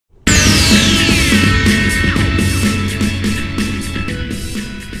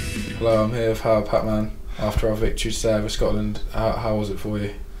So I'm here with Howard Packman after our victory today over Scotland. How was it for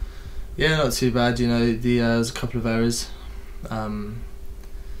you? Yeah, not too bad. You know, there was a couple of errors, but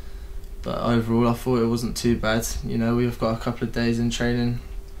overall I thought it wasn't too bad. You know, we've got a couple of days training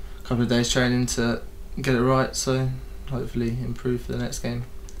to get it right. So hopefully improve for the next game,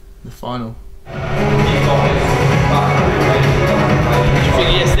 the final. Do you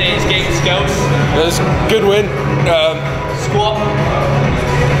think yesterday's game skills? It was a good win. Squat.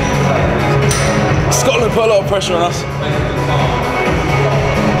 Scotland put a lot of pressure on us.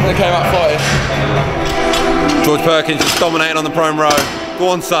 They came out fighting. George Perkins just dominating on the prone row. Go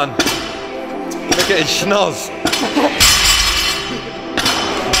on, son. Look at his schnoz.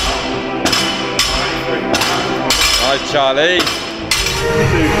 Nice, Charlie. 3, 2,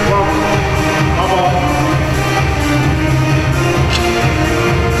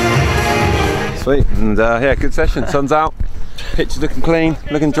 1, Sweet, and yeah, good session. Sun's out. Pitch is looking clean,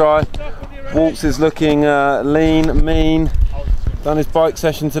 looking dry. Waltz is looking lean, mean. Done his bike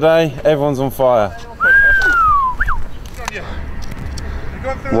session today. Everyone's on fire.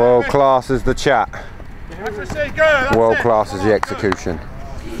 World class is the chat. World class is the execution.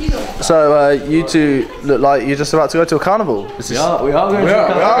 So you two look like you're just about to go to a carnival. We are going to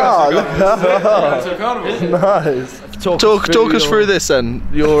a carnival. Nice. Talk us through this then.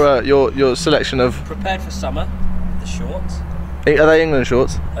 Your selection of. Prepared for summer. The shorts. Are they England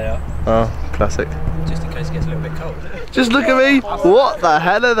shorts? They are. Oh, classic. Just in case it gets a little bit cold. Just look at me. What the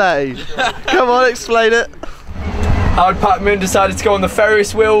hell are they? Come on, explain it. Howard Packman decided to go on the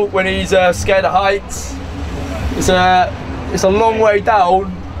Ferris wheel when he's scared of heights. It's a long way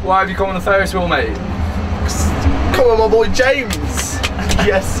down. Why have you come on the Ferris wheel, mate? Come on, my boy James.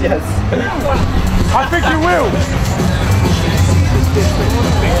 Yes. I think you will.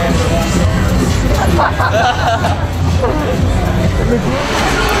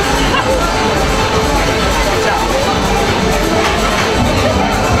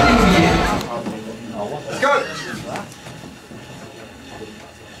 Let's go.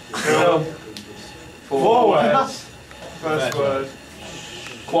 Four words. First word.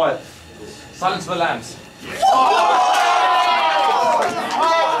 Quiet. Silence for the lambs.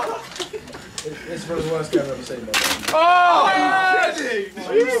 It's one of the worst games I've ever seen. Oh!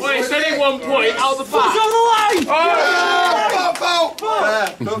 Wait, it's only 1 point out the back.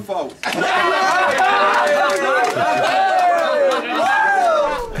 Good fault.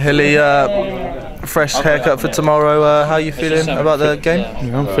 Hilly, fresh haircut for tomorrow. How are you feeling about the game?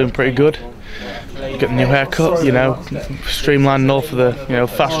 You know, I'm feeling pretty good. Getting a new haircut, you know, streamlined all for the, you know,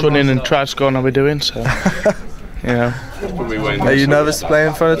 fast running and try scoring I'll be doing. So, you know. Are you nervous to play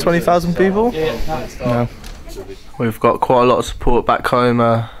in front of 20,000 people? No. We've got quite a lot of support back home.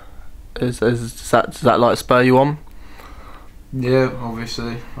 Does that like spur you on? Yeah,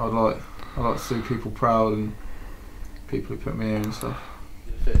 obviously. I'd like to see people proud and people who put me in and stuff.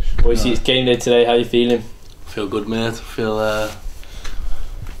 Obviously, it's game day today. How are you feeling? Feel good, mate. Feel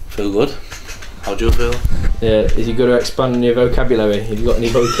good. How do you feel? Yeah, is you good at expanding your vocabulary? Have you got any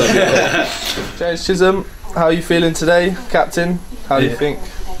vocabulary? James Chisholm, how are you feeling today, Captain? How do you think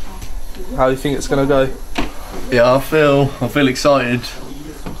it's gonna go? Yeah, I feel excited.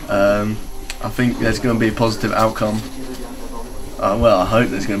 I think there's going to be a positive outcome. Well, I hope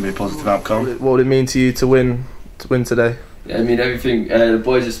there's going to be a positive outcome. What would it mean to you to win today? Yeah, I mean everything. The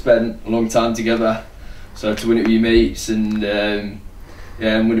boys have spent a long time together, so to win it with your mates and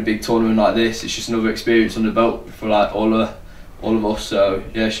and win a big tournament like this, it's just another experience on the belt for like all of us. So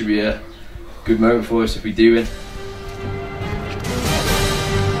yeah, it should be a good moment for us if we do win.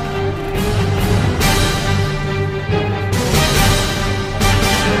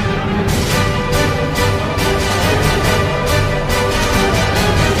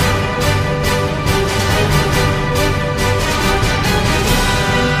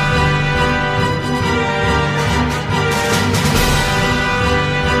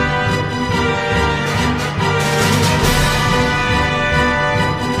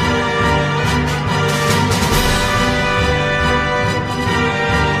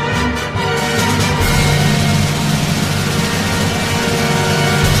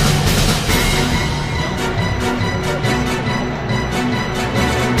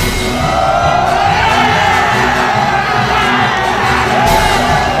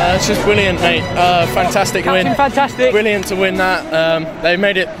 It's just brilliant, mate. Fantastic win. Fantastic. Brilliant to win that. They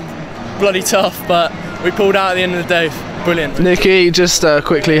made it bloody tough, but we pulled out at the end of the day. Brilliant. Nicky, just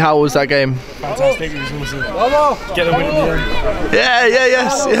quickly, how was that game? Fantastic. It was awesome. Get the win at the end.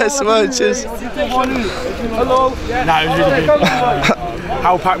 Yes, well, cheers. Hello. No, it was really good.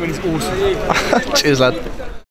 Howard Packman is awesome. Cheers, lad.